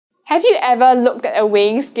Have you ever looked at a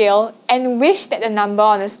weighing scale and wished that the number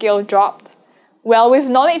on the scale dropped? Well, with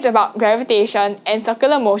knowledge about gravitation and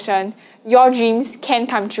circular motion, your dreams can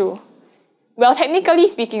come true. Well, technically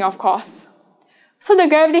speaking, of course. So the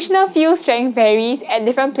gravitational field strength varies at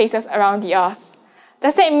different places around the Earth.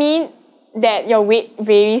 Does that mean that your weight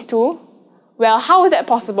varies too? Well, how is that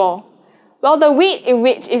possible? Well, the weight in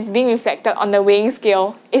which is being reflected on the weighing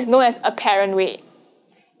scale is known as apparent weight.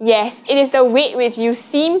 Yes, it is the weight which you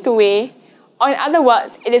seem to weigh, or in other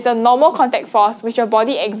words, it is the normal contact force which your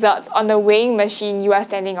body exerts on the weighing machine you are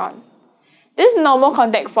standing on. This normal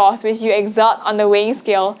contact force which you exert on the weighing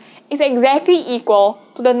scale is exactly equal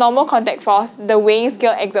to the normal contact force the weighing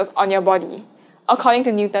scale exerts on your body, according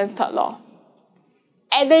to Newton's third law.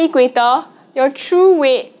 At the equator, your true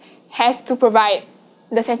weight has to provide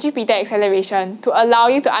the centripetal acceleration to allow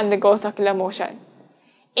you to undergo circular motion.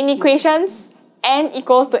 In equations, N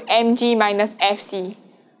equals to mg minus Fc,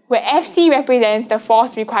 where Fc represents the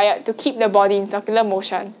force required to keep the body in circular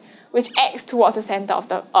motion, which acts towards the center of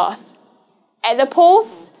the Earth. At the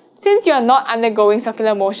poles, since you are not undergoing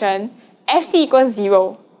circular motion, Fc equals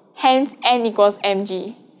 0, hence N equals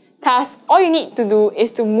mg. Thus, all you need to do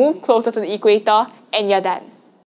is to move closer to the equator and you're done.